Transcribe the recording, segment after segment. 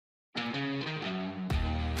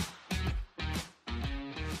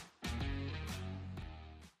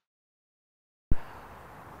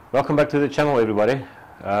Welcome back to the channel, everybody.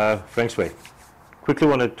 Frank's Way. Quickly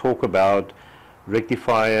want to talk about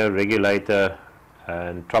rectifier, regulator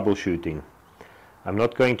and troubleshooting. I'm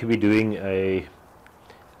not going to be doing a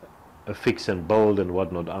fix and build and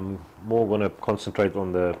whatnot. I'm more going to concentrate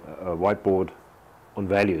on the whiteboard on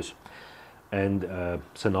values and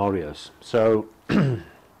scenarios. So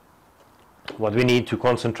what we need to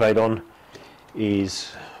concentrate on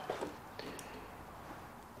is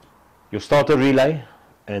your starter relay,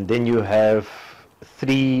 and then you have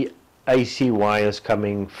 3 AC wires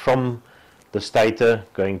coming from the stator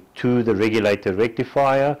going to the regulator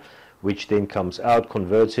rectifier, which then comes out,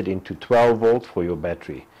 converts it into 12 volt for your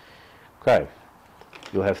battery. Okay,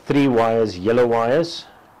 you'll have 3 wires, yellow wires,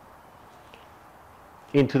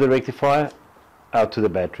 into the rectifier, out to the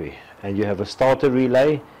battery, and you have a starter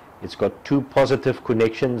relay. It's got 2 positive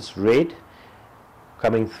connections, red,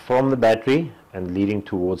 coming from the battery and leading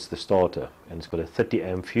towards the starter, and it's got a 30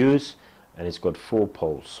 amp fuse and it's got 4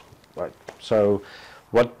 poles. Right, so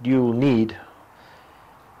what you'll need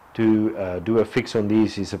to do a fix on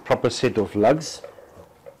these is a proper set of lugs,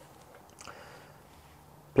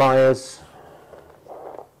 pliers,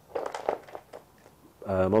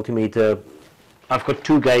 multimeter. I've got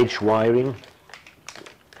 2 gauge wiring.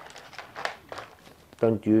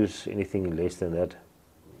 Don't use anything less than that.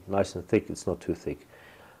 Nice and thick, it's not too thick.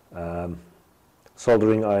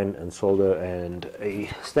 Soldering iron and solder, and a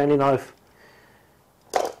Stanley knife.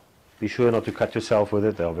 Be sure not to cut yourself with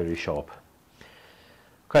it, they are very sharp.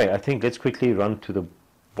 Okay, I think let's quickly run to the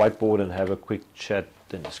whiteboard and have a quick chat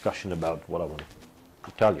and discussion about what I want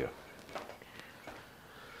to tell you.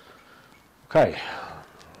 Okay,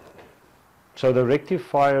 so the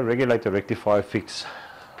rectifier, regulator rectifier fix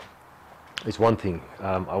is one thing.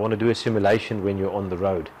 I want to do a simulation when you're on the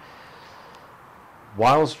road.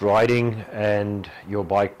 Whilst riding and your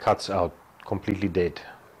bike cuts out completely dead,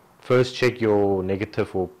 first check your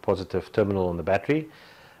negative or positive terminal on the battery.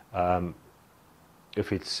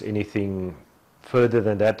 If it's anything further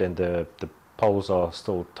than that and the poles are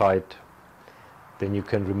still tight, then you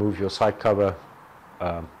can remove your side cover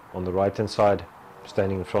on the right hand side,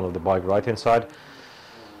 standing in front of the bike right hand side,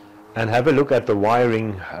 and have a look at the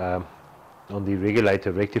wiring on the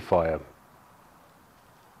regulator rectifier.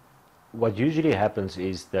 What usually happens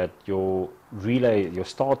is that your relay, your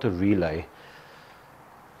starter relay,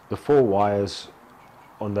 the 4 wires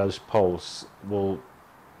on those poles will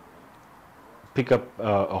pick up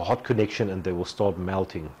a hot connection and they will start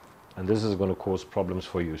melting, and this is going to cause problems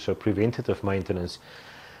for you. So preventative maintenance,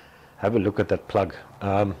 have a look at that plug.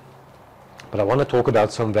 But I want to talk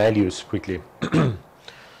about some values quickly.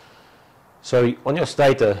 So on your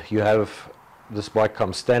stator, you have, this bike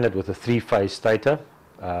comes standard with a 3-phase stator.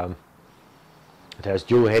 It has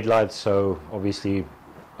dual headlights, so obviously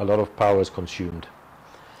a lot of power is consumed.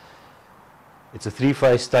 It's a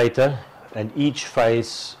 3-phase stator, and each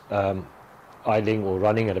phase idling or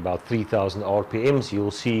running at about 3000 RPMs.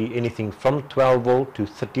 You'll see anything from 12 volt to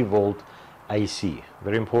 30 volt AC.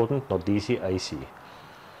 Very important, not DC, AC.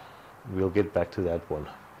 We'll get back to that one.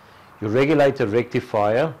 Your regulator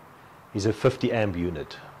rectifier is a 50 amp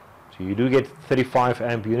unit. So you do get 35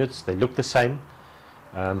 amp units. They look the same,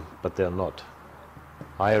 but they're not.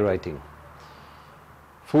 Higher rating.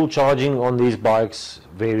 Full charging on these bikes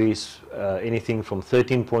varies anything from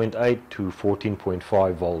 13.8 to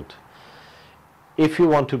 14.5 volt. If you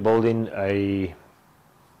want to build in a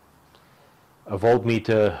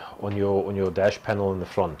voltmeter on your dash panel in the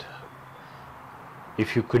front,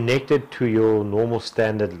 if you connect it to your normal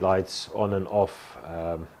standard lights on and off,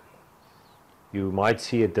 you might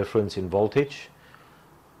see a difference in voltage.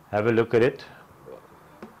 Have a look at it.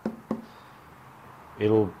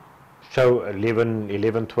 It'll show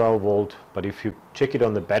 11, 12 volt, but if you check it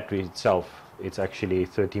on the battery itself, it's actually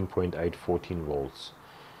 13.8, 14 volts.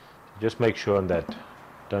 Just make sure on that.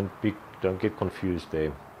 Don't get confused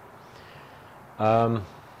there.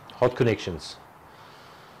 Hot connections,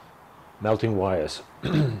 melting wires.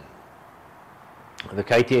 The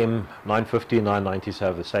KTM 950 and 990s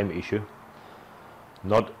have the same issue.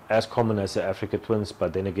 Not as common as the Africa Twins,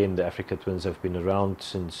 but then again the Africa Twins have been around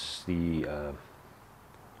since the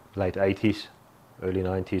late 80s, early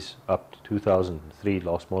 90s, up to 2003,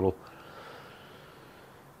 last model.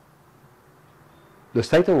 The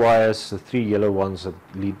stator wires, the 3 yellow ones that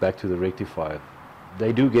lead back to the rectifier,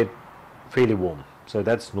 they do get fairly warm, so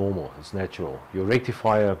that's normal, it's natural. Your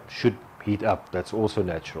rectifier should heat up, that's also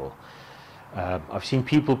natural. I've seen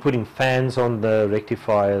people putting fans on the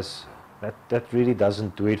rectifiers. That really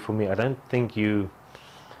doesn't do it for me. I don't think you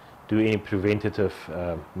do any preventative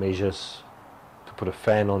measures to put a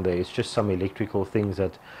fan on there. It's just some electrical things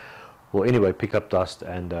that will anyway pick up dust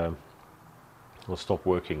and will stop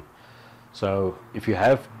working. So if you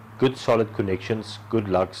have good solid connections, good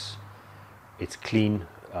lugs, it's clean.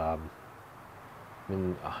 I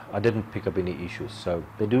didn't pick up any issues. So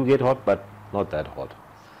they do get hot, but not that hot.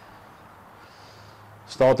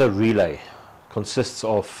 Starter relay consists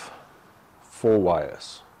of 4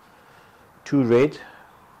 wires, 2 red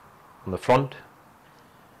on the front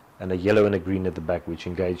and a yellow and a green at the back, which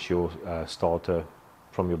engage your starter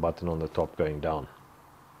from your button on the top going down.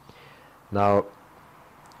 Now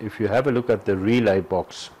if you have a look at the relay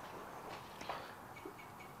box,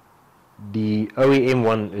 the OEM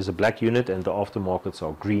one is a black unit and the aftermarkets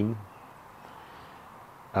are green.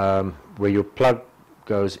 Where your plug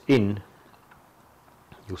goes in,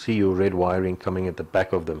 you'll see your red wiring coming at the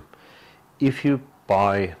back of them. If you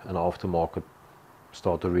buy an aftermarket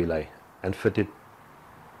starter relay and fit it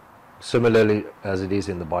similarly as it is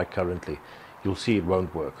in the bike currently, you'll see it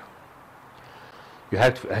won't work. You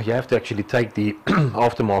have to actually take the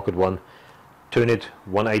aftermarket one, turn it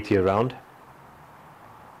 180 around,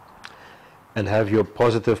 and have your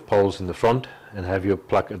positive poles in the front and have your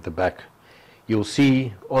plug at the back. You'll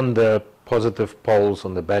see on the positive poles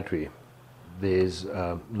on the battery there's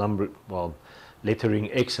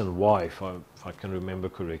lettering X and Y, if I can remember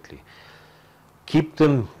correctly. Keep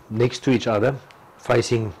them next to each other,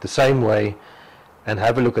 facing the same way, and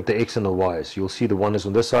have a look at the X and the Y's. You'll see the one is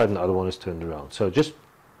on this side and the other one is turned around. So just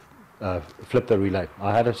flip the relay.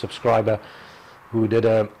 I had a subscriber who did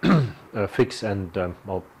a fix, and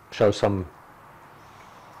I'll show some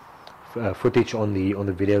footage on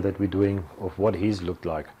the video that we're doing of what his looked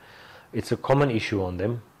like. It's a common issue on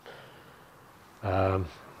them.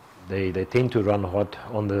 They tend to run hot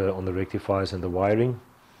on the rectifiers and the wiring,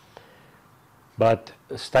 but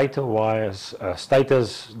stator wires,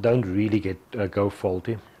 stators don't really go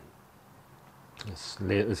faulty.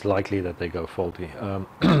 It's likely that they go faulty.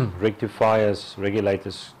 Rectifiers,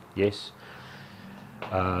 regulators, yes.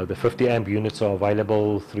 The 50 amp units are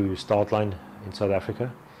available through Startline in South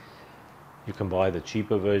Africa. You can buy the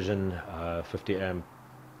cheaper version, 50 amp,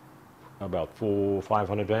 about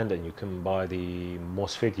 400-500 rand, and you can buy the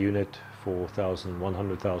MOSFET unit for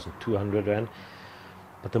 1,200 rand.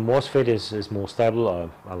 But the MOSFET is more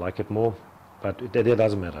stable. I like it more, but it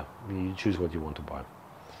doesn't matter. You choose what you want to buy.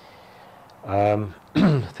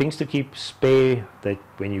 Things to keep spare that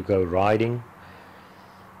when you go riding,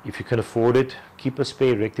 if you can afford it, keep a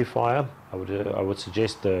spare rectifier. I would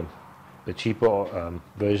suggest the cheaper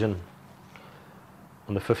version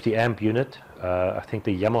on the 50 amp unit. I think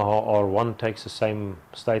the Yamaha R1 takes the same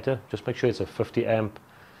stator. Just make sure it's a 50 amp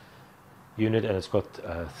unit and it's got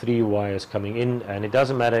 3 wires coming in, and it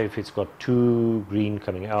doesn't matter if it's got 2 green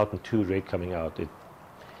coming out and 2 red coming out.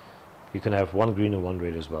 You can have 1 green and 1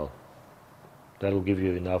 red as well. That'll give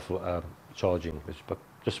you enough charging, but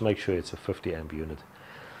just make sure it's a 50 amp unit.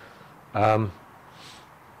 On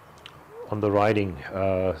the riding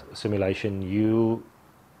simulation,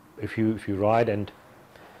 if you ride and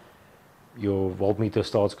your voltmeter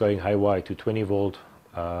starts going haywire to 20 volt,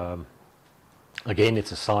 again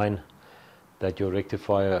it's a sign that your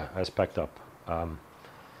rectifier has packed up.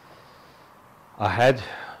 I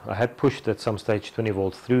had pushed at some stage 20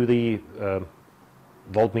 volts through the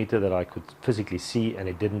voltmeter that I could physically see, and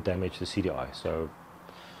it didn't damage the CDI. So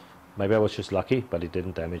maybe I was just lucky, but it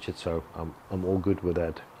didn't damage it, so I'm all good with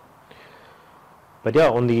that. But yeah,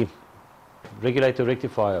 on the regulator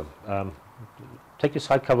rectifier, take your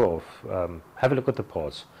side cover off, have a look at the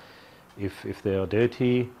parts. If they are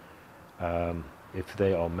dirty, if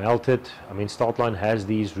they are melted. I mean, Startline has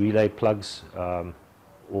these relay plugs,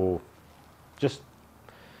 or just,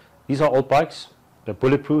 these are old bikes, they're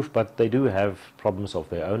bulletproof, but they do have problems of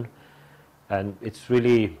their own, and it's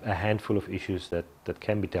really a handful of issues that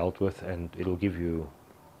can be dealt with, and it'll give you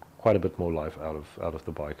quite a bit more life out of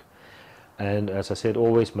the bike. And as I said,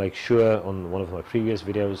 always make sure, on one of my previous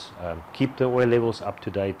videos, keep the oil levels up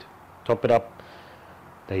to date, top it up.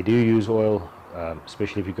 They do use oil,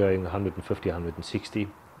 especially if you're going 150, 160,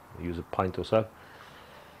 use a pint or so.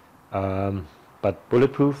 But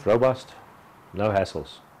bulletproof, robust, no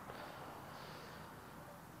hassles.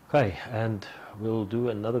 Okay, and we'll do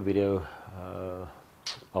another video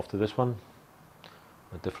after this one,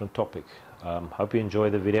 a different topic. Hope you enjoy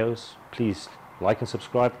the videos. Please like and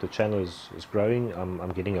subscribe. The channel is growing.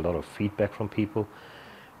 I'm getting a lot of feedback from people,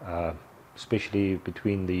 especially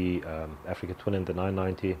between the Africa Twin and the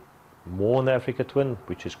 990. More on the Africa Twin,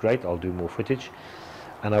 which is great. I'll do more footage,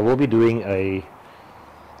 and I will be doing a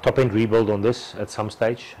top-end rebuild on this at some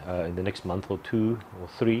stage in the next month or 2 or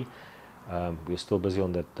 3. We're still busy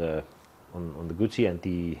on that, on the Gucci and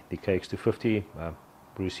the KX250.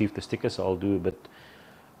 received the stickers. I'll do a bit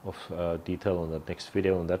of detail on the next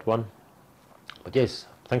video on that one. But yes,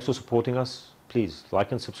 thanks for supporting us. Please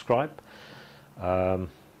like and subscribe, and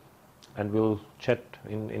we'll chat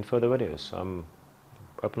in further videos.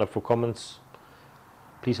 Open up for comments.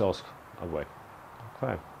 Please ask away.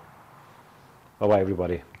 Okay. Bye bye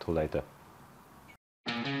everybody. Till later.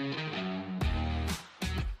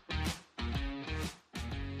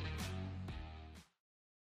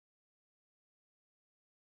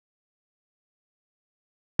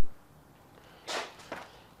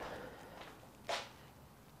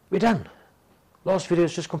 We're done. Last video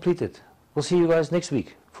is just completed. We'll see you guys next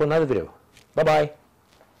week for another video. Bye bye.